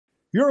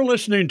You're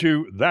listening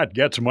to That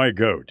Gets My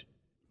Goat.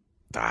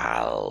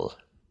 Dal.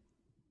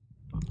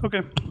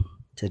 Okay.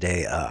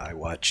 Today, I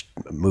watched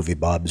Movie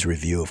Bob's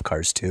review of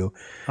Cars 2,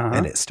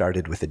 and it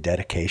started with a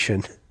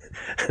dedication.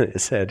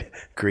 It said,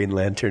 Green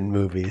Lantern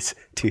movies,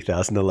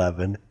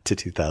 2011 to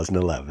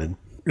 2011.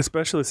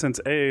 Especially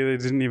since, they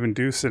didn't even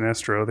do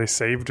Sinestro. They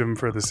saved him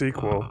for the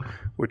sequel,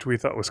 which we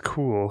thought was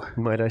cool.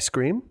 Might I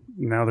scream?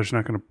 Now there's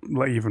not going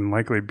to even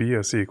likely be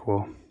a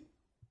sequel.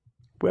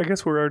 Well, I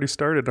guess we're already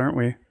started, aren't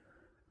we?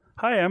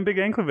 Hi, I'm Big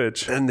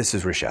Anklevich. And this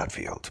is Rish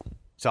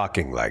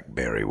talking like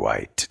Barry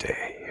White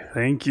today.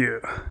 Thank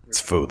you. It's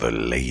for the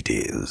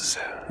ladies.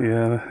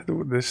 Yeah,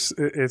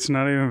 it's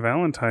not even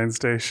Valentine's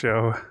Day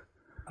show.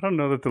 I don't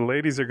know that the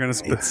ladies are going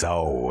to... It's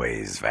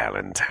always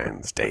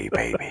Valentine's Day,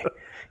 baby.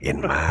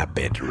 In my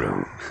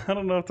bedroom. I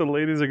don't know if the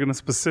ladies are going to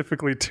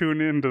specifically tune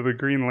in to the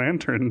Green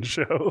Lantern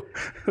show.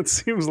 It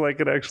seems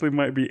like it actually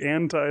might be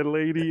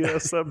anti-lady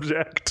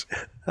subject.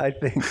 I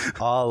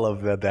think all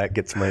of That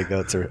Gets My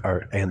Goats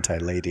are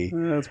anti-lady.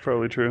 That's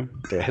probably true.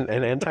 And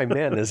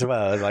anti-men as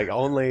well. Like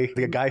only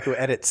the guy who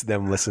edits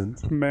them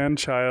listens.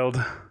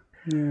 Man-child.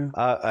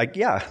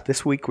 Yeah.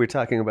 This week we're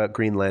talking about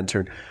Green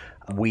Lantern.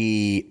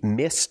 We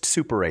missed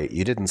Super 8.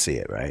 You didn't see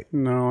it, right?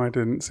 No, I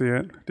didn't see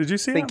it. Did you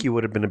see it? I think you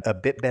would have been a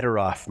bit better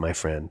off, my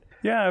friend.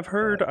 Yeah, I've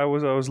heard. I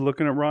was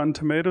looking at Rotten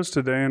Tomatoes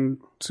today, and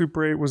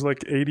Super 8 was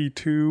like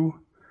 82.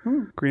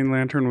 Green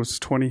Lantern was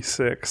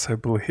 26, I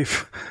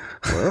believe.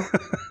 Well,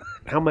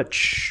 how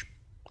much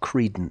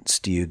credence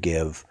do you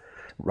give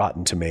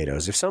Rotten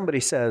Tomatoes? If somebody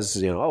says,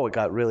 it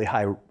got really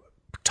high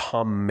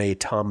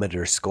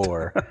tomatometer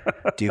score,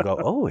 do you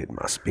go, it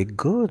must be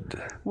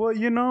good? Well,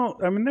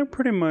 they're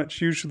pretty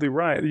much usually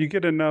right. You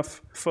get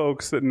enough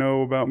folks that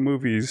know about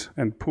movies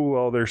and pool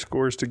all their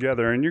scores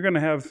together, and you're going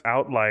to have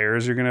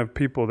outliers. You're going to have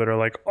people that are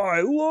like,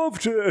 I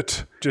loved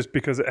it, just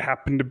because it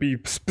happened to be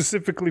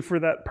specifically for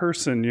that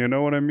person. You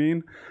know what I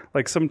mean?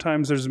 Like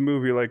sometimes there's a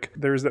movie, like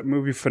there's that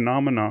movie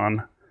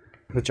Phenomenon.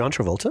 With John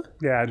Travolta?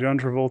 Yeah, John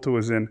Travolta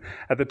was in.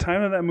 At the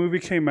time that movie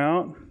came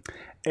out,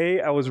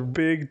 I was a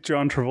big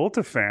John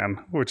Travolta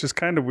fan, which is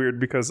kind of weird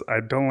because I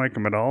don't like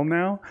him at all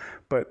now.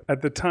 But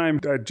at the time,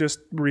 I'd just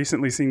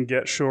recently seen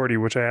Get Shorty,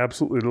 which I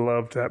absolutely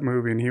loved that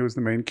movie, and he was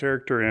the main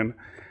character in.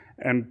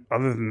 And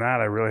other than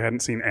that, I really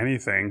hadn't seen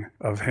anything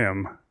of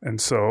him. And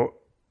so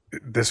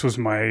this was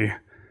my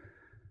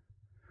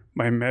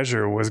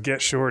measure was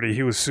Get Shorty.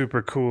 He was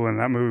super cool, and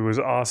that movie was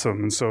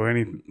awesome. And so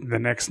the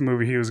next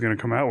movie he was going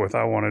to come out with,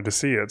 I wanted to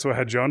see it. So it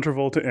had John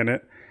Travolta in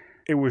it.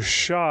 It was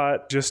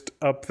shot just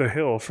up the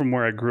hill from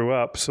where I grew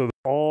up. So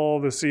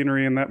all the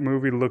scenery in that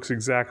movie looks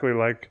exactly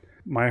like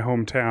my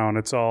hometown.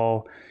 It's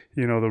all,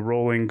 the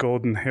rolling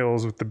golden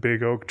hills with the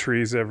big oak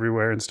trees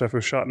everywhere and stuff. It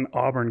was shot in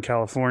Auburn,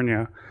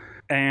 California.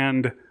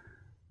 And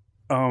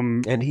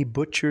he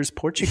butchers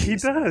Portuguese. He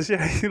does,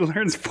 yeah. He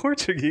learns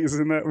Portuguese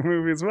in that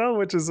movie as well,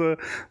 which is a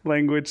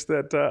language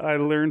that I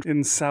learned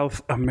in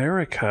South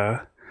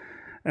America.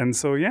 And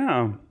so,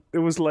 yeah, it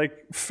was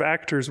like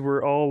factors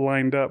were all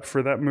lined up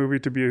for that movie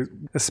to be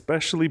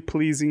especially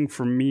pleasing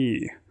for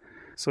me.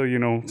 So,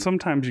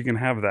 sometimes you can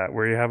have that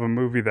where you have a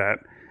movie that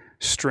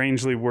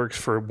strangely works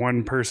for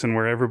one person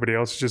where everybody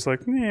else is just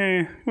like,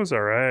 it was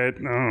all right. I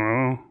don't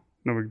know.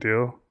 No big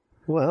deal.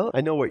 Well,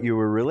 I know what you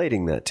were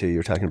relating that to.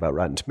 You're talking about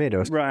Rotten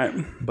Tomatoes. Right.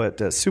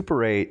 But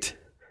Super 8,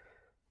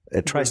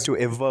 it tries to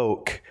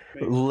evoke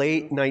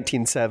late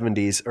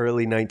 1970s,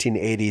 early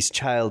 1980s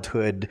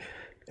childhood,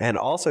 and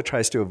also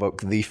tries to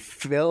evoke the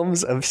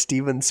films of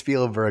Steven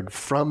Spielberg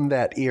from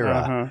that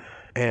era.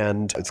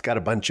 And it's got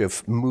a bunch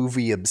of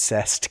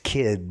movie-obsessed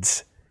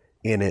kids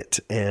in it.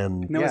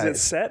 And now, is it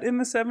set in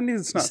the 70s?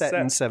 It's not set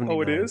in 79.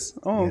 Oh, it is?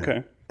 Oh, yeah.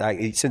 Okay.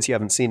 Since you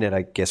haven't seen it,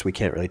 I guess we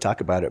can't really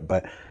talk about it,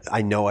 but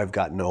I know I've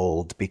gotten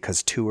old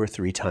because 2 or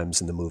 3 times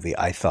in the movie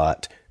I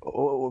thought,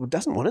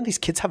 doesn't one of these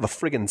kids have a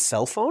friggin'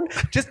 cell phone?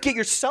 Just get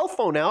your cell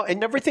phone out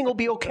and everything will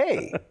be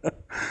okay.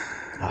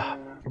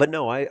 But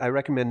no, I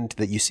recommend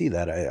that you see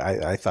that.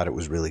 I thought it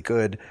was really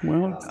good.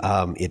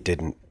 Well, it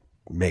didn't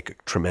make a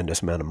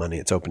tremendous amount of money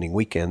its opening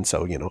weekend,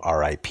 so,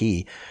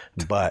 RIP,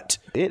 but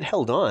it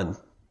held on.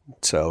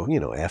 So,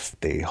 F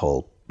the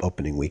whole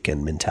opening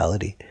weekend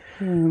mentality.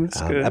 That's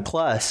good.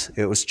 Plus,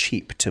 it was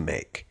cheap to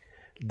make.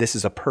 This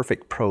is a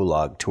perfect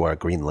prologue to our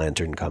Green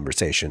Lantern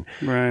conversation.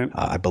 Right.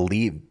 I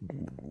believe,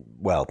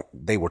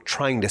 they were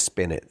trying to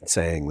spin it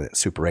saying that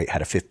Super 8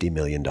 had a $50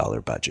 million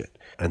budget.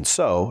 And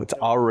so it's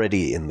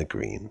already in the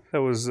green.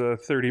 That was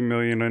 $30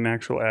 million in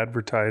actual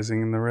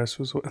advertising, and the rest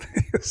was what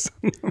they used.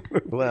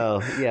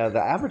 Well, yeah,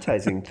 the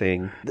advertising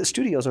thing, the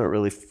studios aren't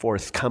really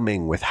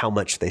forthcoming with how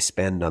much they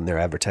spend on their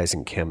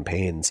advertising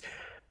campaigns.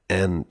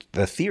 And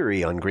the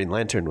theory on Green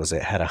Lantern was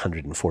it had a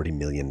 $140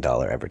 million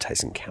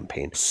advertising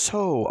campaign.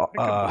 So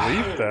I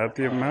can believe that,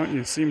 the amount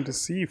you seem to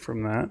see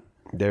from that.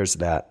 There's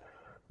that.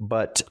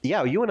 But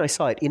yeah, you and I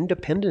saw it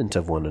independent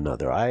of one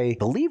another. I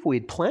believe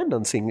we'd planned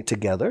on seeing it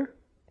together,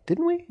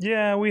 didn't we?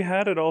 Yeah, we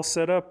had it all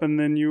set up, and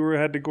then you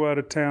had to go out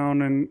of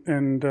town and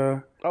and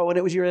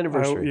it was your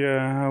anniversary.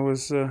 I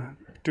was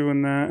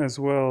doing that as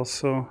well,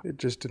 so it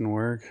just didn't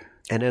work.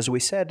 And as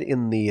we said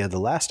in the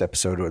last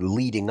episode, or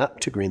leading up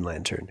to Green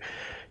Lantern,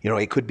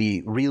 it could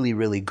be really,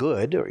 really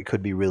good or it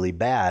could be really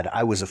bad.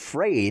 I was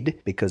afraid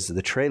because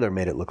the trailer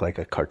made it look like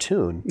a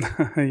cartoon.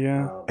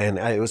 Yeah. And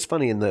it was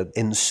funny, in the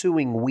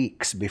ensuing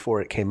weeks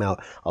before it came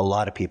out, a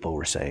lot of people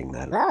were saying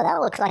that. Oh,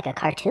 that looks like a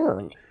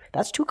cartoon.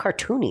 That's too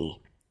cartoony.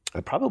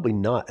 Probably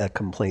not a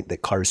complaint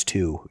that Cars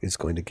 2 is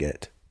going to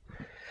get.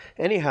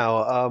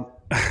 Anyhow,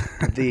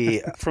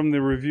 from the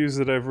reviews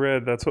that I've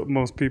read, that's what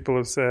most people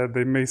have said.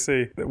 They may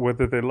say that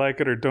whether they like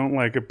it or don't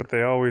like it, but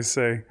they always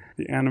say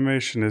the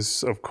animation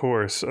is, of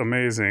course,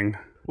 amazing.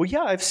 Well,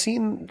 yeah, I've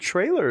seen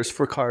trailers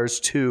for Cars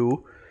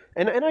 2.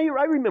 And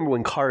I remember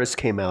when Cars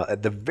came out,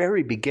 at the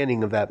very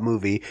beginning of that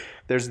movie,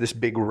 there's this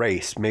big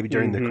race, maybe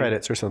during the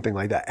credits or something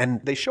like that.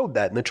 And they showed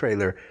that in the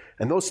trailer,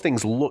 and those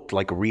things looked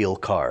like real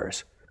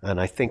cars. And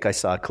I think I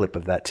saw a clip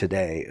of that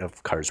today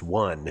of Cars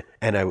 1.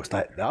 And I was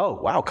like, oh,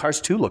 wow,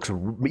 Cars 2 looks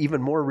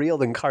even more real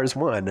than Cars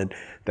 1. And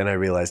then I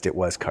realized it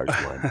was Cars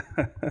 1.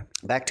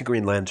 Back to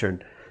Green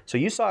Lantern. So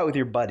you saw it with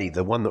your buddy,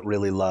 the one that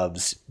really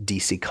loves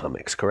DC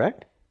Comics,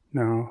 correct?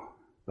 No.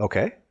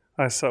 Okay.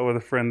 I saw it with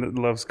a friend that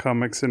loves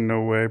comics in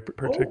no way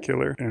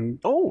particular.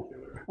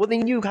 Well,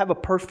 then you have a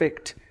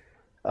perfect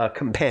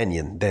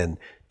companion then.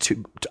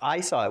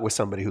 I saw it with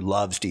somebody who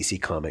loves DC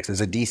Comics.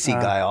 Is a DC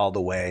guy all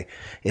the way.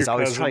 Is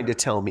always cousin? Trying to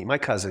tell me, my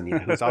cousin,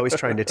 who's always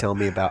trying to tell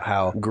me about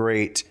how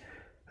greater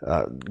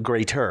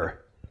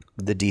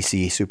the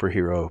DC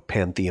superhero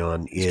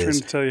pantheon is. He's trying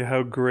to tell you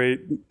how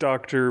great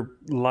Dr.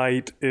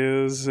 Light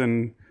is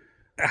and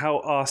how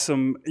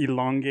awesome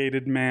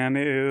Elongated Man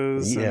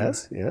is.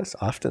 Yes,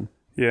 often.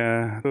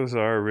 Yeah, those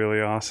are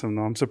really awesome,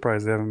 though. I'm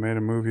surprised they haven't made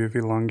a movie of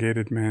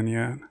Elongated Man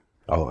yet.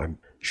 Oh, I'm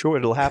sure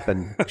it'll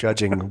happen,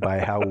 judging by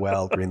how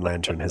well Green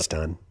Lantern has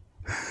done.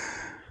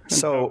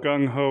 So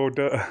gung-ho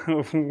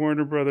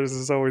Warner Brothers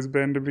has always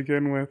been to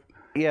begin with.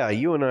 Yeah,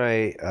 you and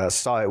I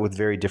saw it with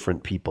very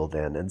different people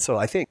then. And so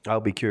I think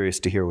I'll be curious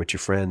to hear what your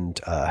friend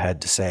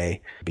had to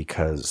say,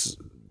 because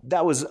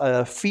that was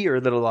a fear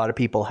that a lot of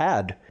people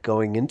had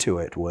going into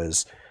it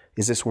was,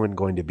 is this one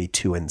going to be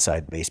too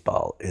inside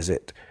baseball? Is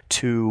it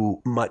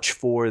too much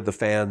for the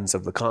fans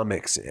of the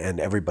comics and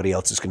everybody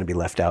else is going to be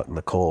left out in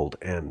the cold?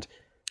 And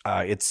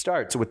it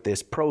starts with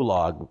this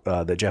prologue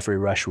that Jeffrey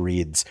Rush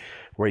reads,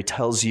 where he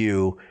tells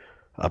you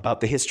about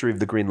the history of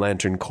the Green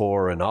Lantern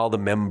Corps and all the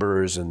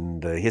members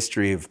and the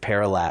history of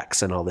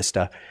Parallax and all this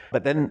stuff.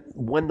 But then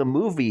when the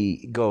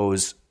movie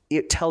goes,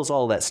 it tells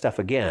all that stuff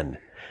again.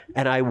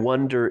 And I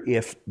wonder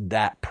if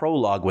that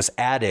prologue was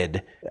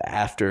added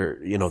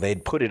after,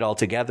 they'd put it all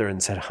together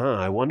and said,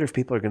 I wonder if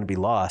people are going to be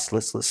lost.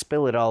 Let's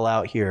spill it all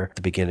out here at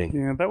the beginning.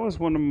 Yeah, that was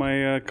one of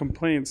my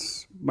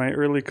complaints, my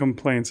early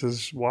complaints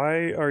is,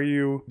 why are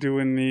you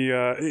doing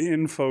the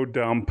info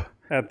dump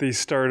at the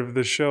start of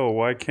the show?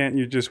 Why can't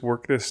you just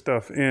work this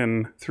stuff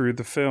in through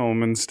the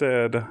film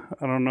instead?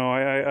 I don't know.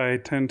 I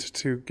tend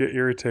to get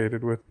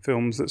irritated with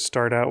films that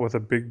start out with a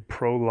big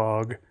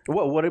prologue.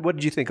 What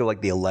did you think of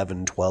like the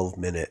 11,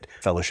 12-minute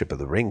Fellowship of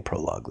the Ring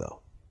prologue,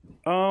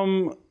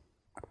 though?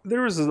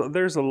 There's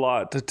a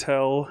lot to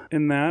tell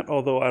in that,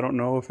 although I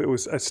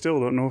still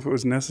don't know if it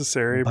was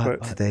necessary.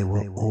 But they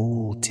were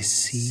all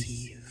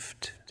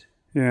deceived.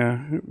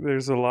 Yeah,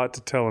 there's a lot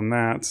to tell in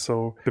that,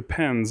 so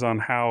depends on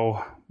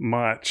how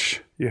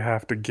much you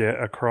have to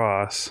get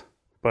across.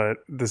 But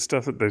the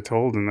stuff that they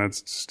told in that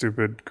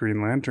stupid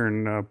Green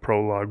Lantern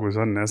prologue was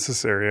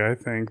unnecessary, I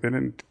think. They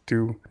didn't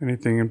do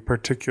anything in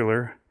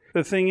particular.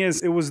 The thing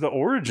is, it was the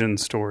origin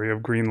story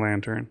of Green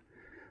Lantern.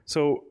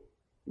 So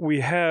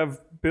we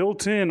have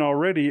built in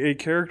already a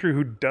character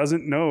who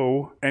doesn't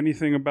know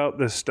anything about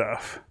this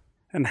stuff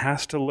and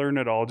has to learn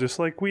it all, just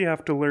like we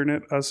have to learn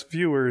it, us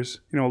viewers.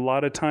 A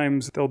lot of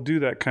times they'll do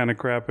that kind of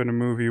crap in a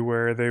movie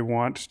where they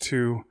want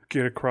to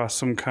get across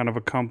some kind of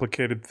a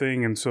complicated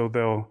thing, and so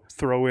they'll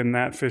throw in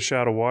that fish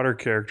out of water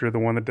character, the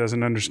one that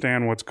doesn't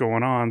understand what's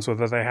going on, so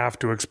that they have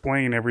to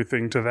explain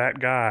everything to that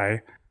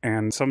guy.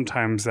 And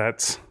sometimes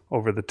that's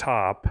over the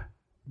top.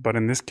 But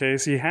in this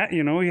case, he had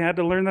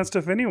to learn that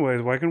stuff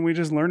anyways. Why can't we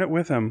just learn it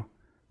with him?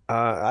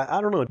 I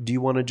don't know. Do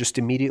you want to just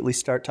immediately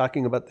start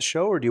talking about the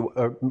show, or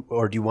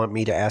do you want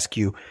me to ask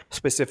you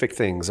specific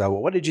things?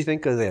 What did you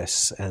think of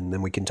this? And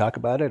then we can talk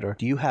about it. Or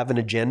do you have an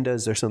agenda?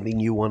 Is there something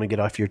you want to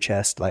get off your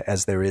chest?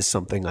 As there is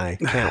something I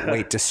can't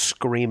wait to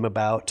scream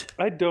about.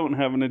 I don't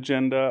have an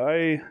agenda.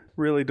 I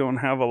really don't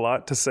have a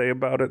lot to say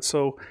about it.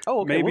 So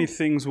maybe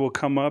things will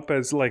come up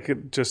as like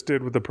it just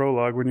did with the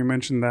prologue when you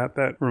mentioned that.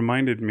 That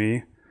reminded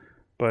me.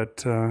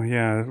 But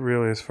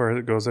really, as far as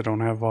it goes, I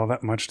don't have all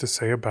that much to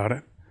say about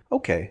it.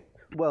 Okay.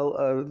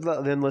 Well,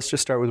 then let's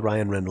just start with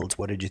Ryan Reynolds.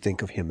 What did you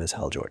think of him as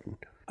Hal Jordan?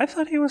 I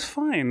thought he was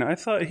fine. I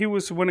thought he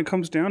was, when it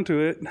comes down to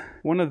it,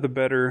 one of the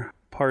better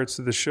parts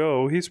of the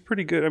show. He's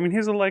pretty good. I mean,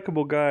 he's a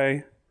likable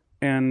guy,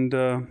 and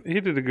he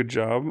did a good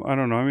job. I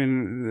don't know. I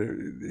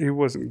mean, he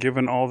wasn't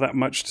given all that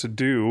much to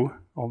do,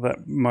 all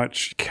that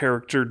much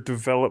character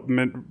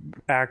development,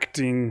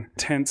 acting,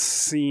 tense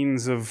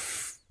scenes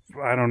of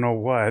I don't know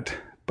what.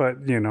 But,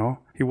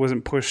 he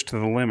wasn't pushed to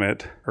the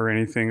limit or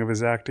anything of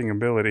his acting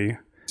ability.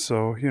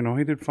 So,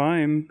 he did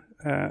fine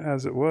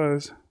as it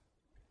was.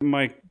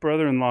 My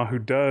brother-in-law, who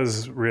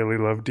does really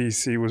love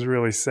DC, was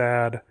really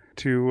sad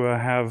to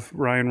have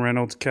Ryan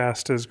Reynolds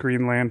cast as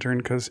Green Lantern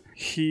because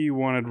he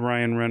wanted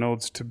Ryan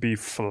Reynolds to be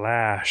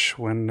Flash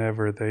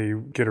whenever they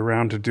get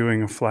around to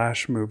doing a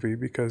Flash movie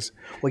because...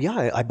 Well,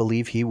 yeah, I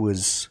believe he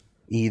was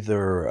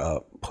either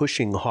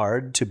pushing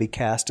hard to be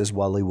cast as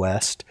Wally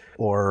West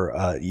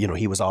or,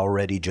 he was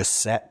already just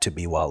set to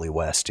be Wally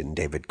West in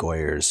David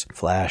Goyer's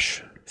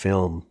Flash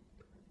film,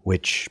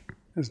 which...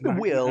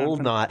 will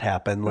not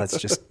happen. Let's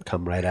just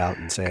come right out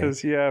and say.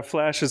 Because,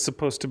 Flash is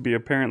supposed to be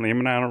apparently, I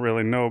don't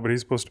really know, but he's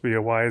supposed to be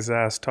a wise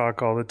ass,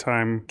 talk all the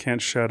time,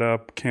 can't shut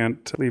up,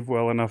 can't leave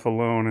well enough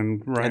alone.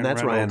 And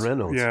that's Ryan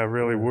Reynolds. Yeah,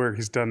 really work.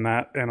 He's done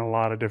that in a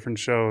lot of different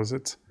shows.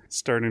 It's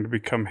starting to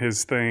become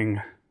his thing.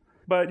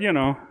 But,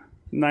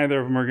 neither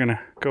of them are going to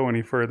go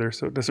any further,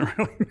 so it doesn't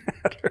really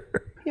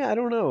matter. Yeah, I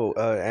don't know.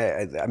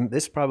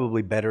 This is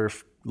probably better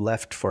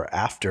left for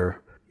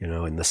after...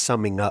 in the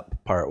summing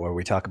up part where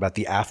we talk about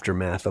the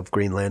aftermath of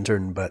Green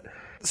Lantern. But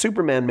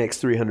Superman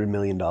makes $300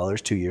 million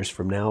 2 years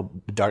from now.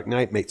 Dark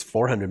Knight makes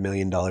 $400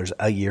 million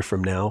a year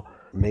from now.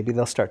 Maybe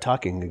they'll start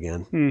talking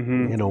again,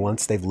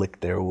 once they've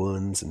licked their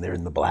wounds and they're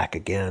in the black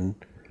again.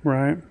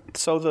 Right.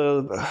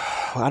 So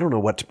I don't know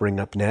what to bring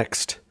up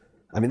next.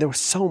 There was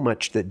so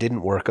much that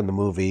didn't work on the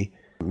movie.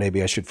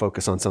 Maybe I should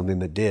focus on something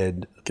that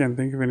did. Can't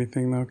think of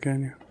anything though,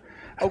 can you?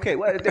 Okay,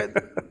 well,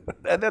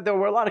 there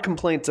were a lot of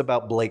complaints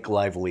about Blake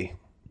Lively.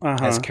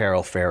 As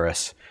Carol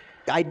Ferris.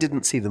 I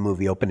didn't see the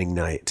movie opening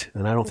night,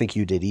 and I don't think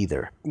you did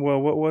either. Well,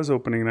 what was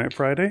opening night?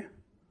 Friday?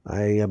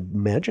 I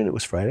imagine it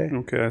was Friday.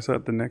 Okay, I saw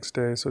it the next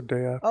day, so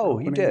day after. Oh,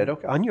 you did?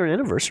 Okay. On your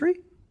anniversary?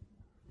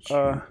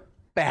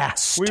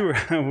 Bast.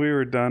 We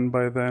were done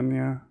by then,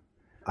 yeah.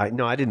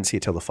 I didn't see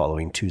it till the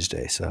following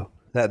Tuesday, so.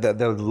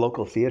 The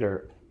local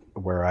theater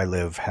where I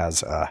live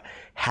has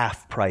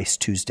half-price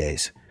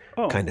Tuesdays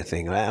kind of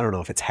thing. I don't know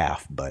if it's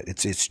half, but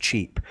it's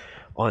cheap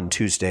on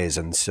Tuesdays,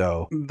 and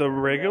so... The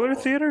regular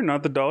theater,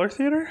 not the dollar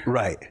theater?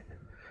 Right.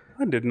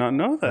 I did not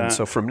know that. And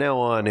so from now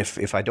on,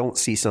 if I don't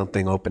see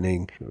something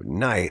opening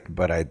night,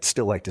 but I'd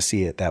still like to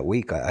see it that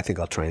week, I think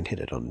I'll try and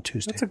hit it on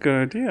Tuesday. That's a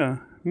good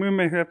idea. We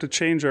may have to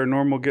change our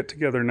normal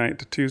get-together night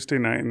to Tuesday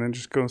night and then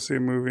just go see a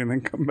movie and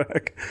then come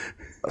back.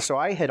 So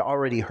I had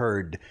already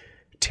heard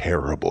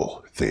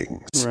terrible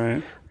things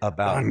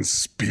about...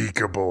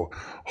 unspeakable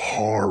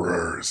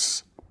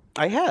horrors.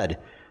 I had.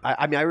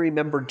 I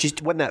remember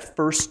just when that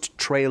first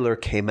trailer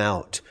came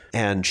out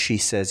and she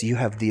says, "You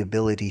have the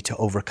ability to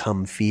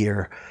overcome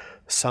fear."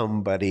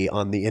 Somebody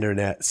on the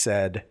internet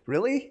said,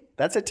 "Really?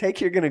 That's a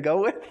take you're going to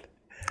go with?"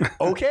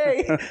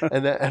 Okay.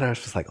 and I was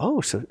just like,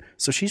 "Oh, so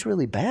she's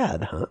really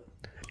bad, huh?"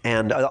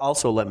 And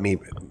also let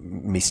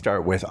me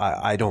start with,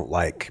 I don't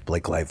like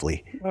Blake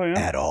Lively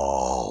at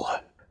all.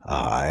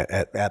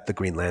 At the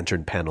Green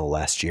Lantern panel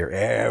last year,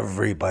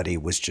 everybody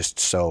was just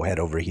so head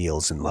over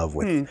heels in love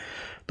with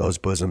those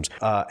bosoms.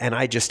 And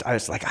I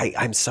was like,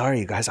 I'm sorry,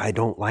 you guys, I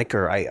don't like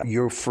her.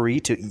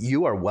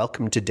 You are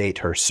welcome to date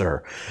her,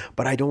 sir.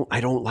 But I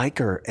don't like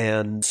her.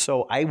 And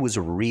so I was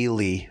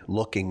really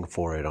looking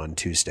for it on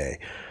Tuesday.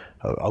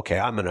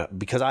 Okay,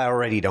 because I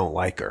already don't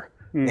like her.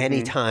 Mm-hmm.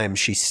 Anytime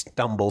she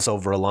stumbles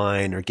over a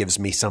line or gives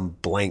me some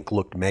blank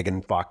looked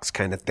Megan Fox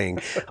kind of thing,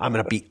 I'm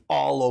going to be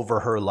all over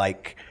her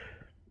like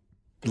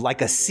a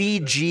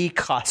CG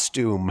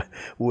costume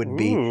would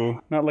be.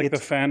 Ooh, not like the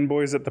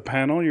fanboys at the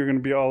panel. You're going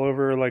to be all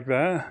over her like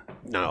that?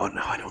 No,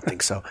 I don't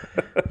think so.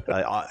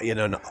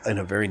 In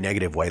a very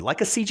negative way,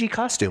 like a CG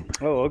costume.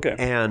 Oh, okay.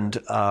 And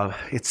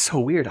it's so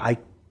weird. I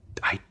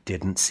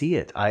didn't see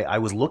it. I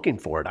was looking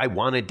for it. I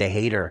wanted to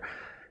hate her,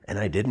 and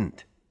I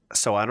didn't.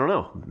 So I don't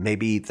know.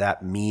 Maybe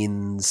that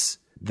means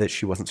that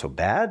she wasn't so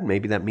bad.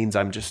 Maybe that means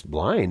I'm just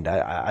blind.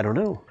 I don't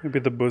know. Maybe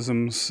the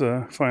bosoms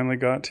finally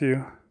got to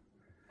you.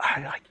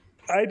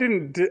 I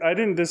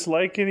didn't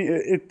dislike any.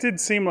 It did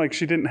seem like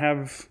she didn't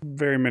have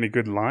very many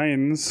good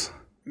lines.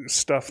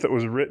 Stuff that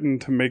was written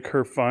to make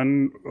her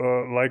fun,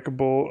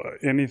 likable,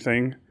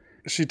 anything.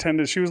 She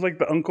was like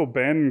the Uncle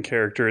Ben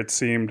character, it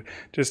seemed.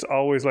 Just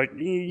always like,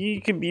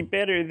 you can be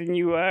better than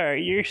you are.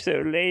 You're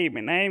so lame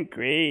and I'm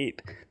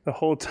great. The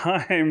whole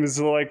time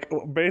is like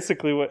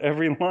basically what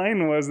every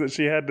line was that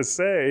she had to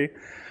say,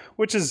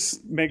 which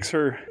makes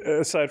her,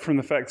 aside from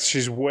the fact that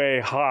she's way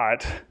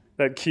hot,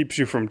 that keeps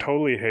you from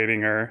totally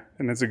hating her.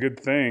 And it's a good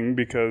thing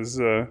because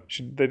they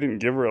didn't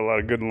give her a lot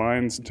of good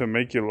lines to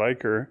make you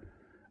like her.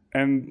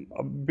 And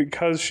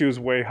because she was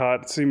way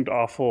hot, it seemed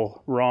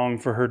awful wrong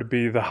for her to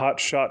be the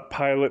hotshot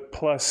pilot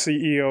plus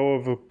CEO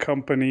of a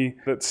company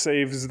that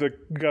saves the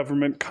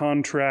government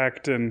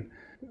contract and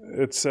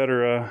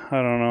etc.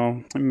 I don't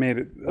know. It made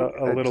it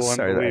a little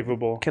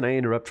unbelievable. Can I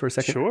interrupt for a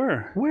second?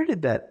 Sure. Where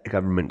did that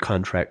government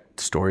contract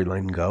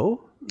storyline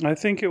go? I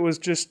think it was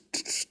just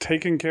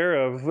taken care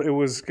of. It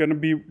was going to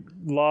be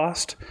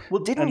lost.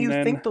 Well, didn't you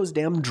think those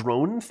damn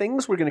drone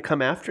things were going to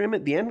come after him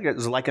at the end? It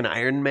was like an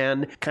Iron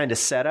Man kind of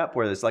setup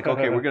where it's like,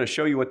 okay, we're going to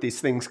show you what these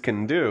things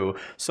can do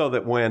so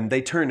that when they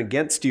turn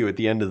against you at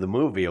the end of the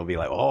movie, you'll be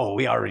like, oh,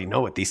 we already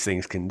know what these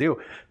things can do.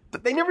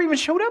 But they never even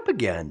showed up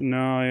again.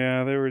 No,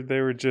 yeah, they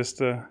were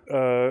just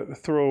a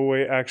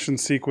throwaway action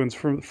sequence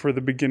for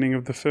the beginning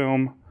of the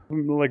film,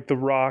 like The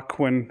Rock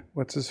when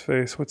what's his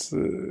face? What's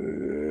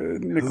the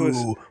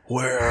Nicholas? Who,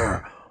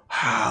 where,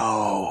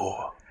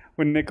 how?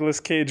 When Nicolas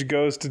Cage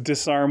goes to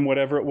disarm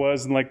whatever it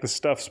was, and like the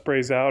stuff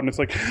sprays out, and it's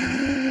like,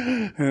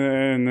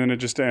 and then it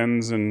just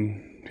ends,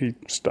 and he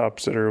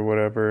stops it or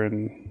whatever,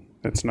 and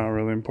it's not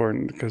really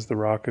important because The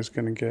Rock is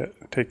going to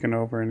get taken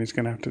over, and he's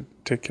going to have to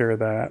take care of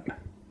that.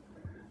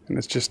 And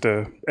it's just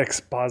a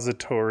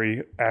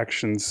expository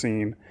action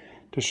scene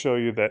to show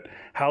you that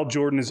Hal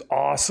Jordan is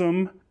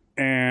awesome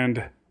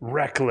and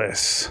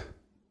reckless.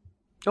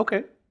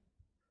 Okay.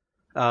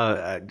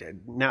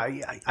 Now,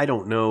 I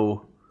don't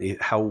know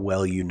how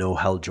well you know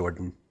Hal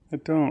Jordan. I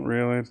don't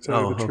really, to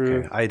tell you the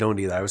truth. I don't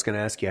either. I was going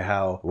to ask you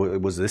how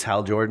was this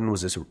Hal Jordan?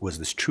 Was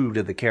this true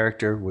to the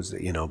character? Was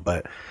it,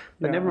 but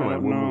never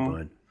mind. We'll move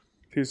on.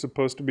 If he's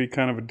supposed to be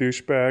kind of a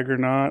douchebag or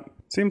not.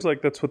 Seems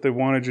like that's what they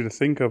wanted you to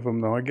think of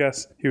him, though. I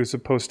guess he was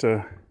supposed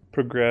to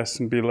progress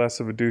and be less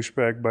of a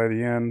douchebag by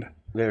the end.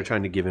 They were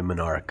trying to give him an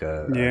arc,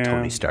 a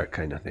Tony Stark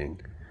kind of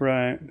thing.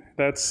 Right.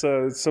 That's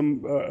a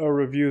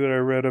review that I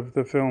read of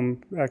the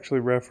film actually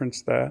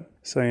referenced that,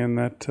 saying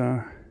that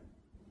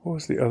what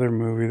was the other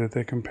movie that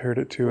they compared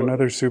it to?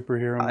 Another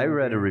superhero movie. I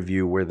read a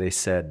review where they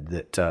said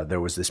that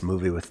there was this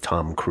movie with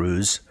Tom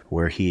Cruise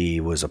where he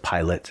was a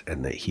pilot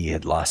and that he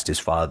had lost his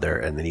father,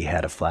 and then he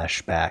had a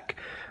flashback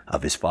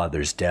of his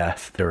father's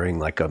death during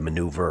like a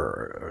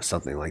maneuver or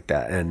something like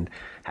that. And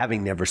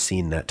having never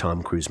seen that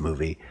Tom Cruise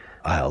movie,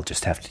 I'll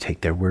just have to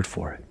take their word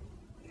for it.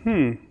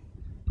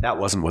 That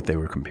wasn't what they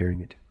were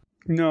comparing it to.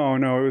 No,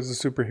 it was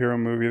a superhero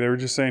movie. They were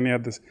just saying he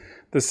had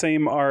the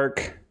same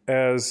arc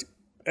as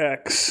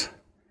X,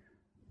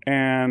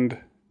 and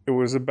it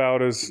was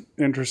about as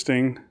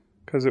interesting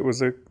because it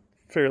was a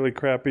fairly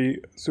crappy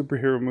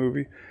superhero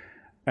movie.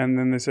 And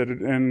then they said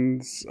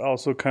it's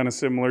also kind of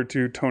similar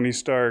to Tony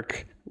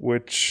Stark,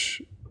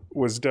 which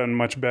was done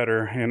much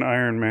better in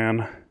Iron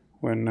Man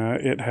when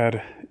it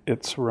had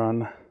its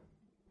run.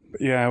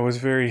 But yeah, it was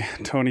very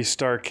Tony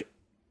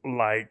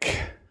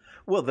Stark-like.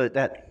 Well,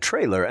 that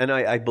trailer, and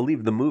I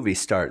believe the movie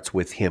starts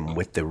with him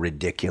with the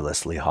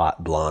ridiculously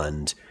hot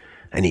blonde,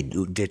 and he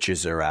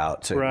ditches her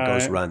out and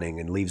goes running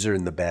and leaves her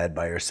in the bed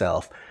by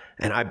herself.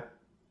 And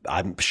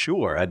I'm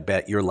sure, I'd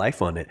bet your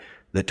life on it,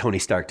 that Tony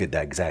Stark did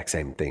that exact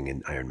same thing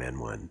in Iron Man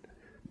 1.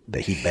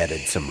 That he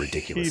bedded some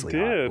ridiculously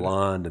hot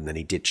blonde, and then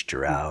he ditched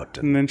her out.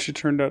 And then she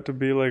turned out to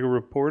be like a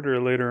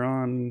reporter later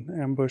on,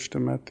 ambushed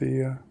him at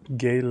the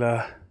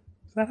gala.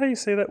 Is that how you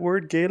say that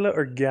word, gala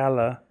or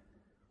gala?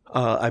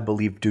 I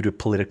believe due to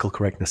political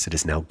correctness, it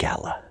is now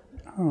gala.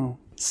 Oh.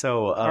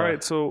 So, all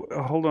right, so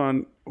hold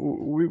on.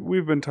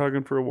 We've been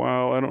talking for a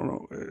while. I don't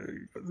know.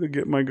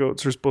 My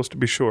goats are supposed to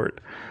be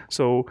short.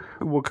 So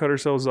we'll cut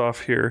ourselves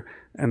off here,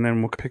 and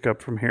then we'll pick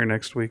up from here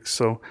next week.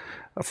 So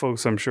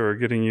folks, I'm sure, are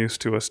getting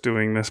used to us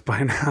doing this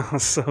by now.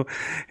 So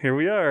here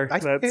we are. I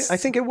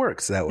think it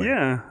works that way.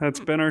 Yeah, that's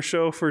been our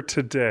show for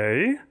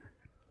today.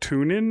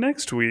 Tune in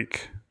next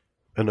week.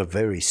 On a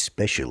very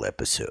special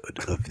episode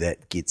of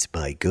That Gets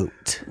My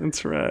Goat.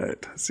 That's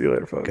right. See you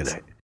later, folks. Good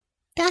night.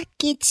 That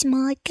Gets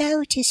My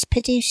Goat is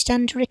produced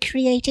under a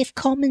Creative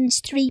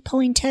Commons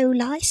 3.0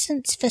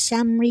 license for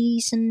some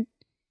reason.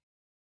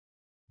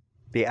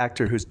 The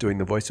actor who's doing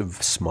the voice of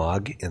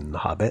Smaug in The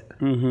Hobbit.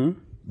 Mm-hmm.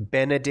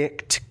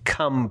 Benedict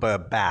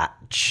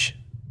Cumberbatch.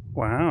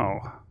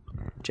 Wow.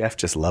 Jeff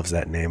just loves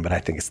that name, but I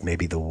think it's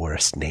maybe the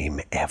worst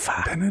name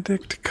ever.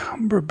 Benedict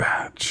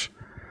Cumberbatch.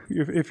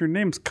 If your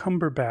name's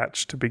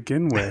Cumberbatch to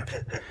begin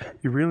with,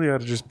 you really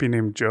ought to just be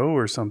named Joe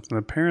or something.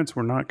 The parents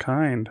were not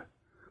kind.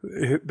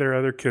 Their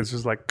other kids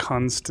was like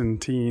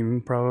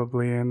Constantine,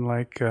 probably, and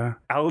like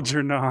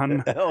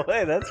Algernon. Oh,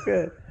 hey, that's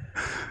good.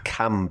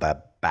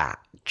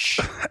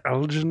 Cumberbatch.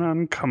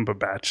 Algernon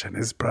Cumberbatch and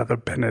his brother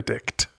Benedict.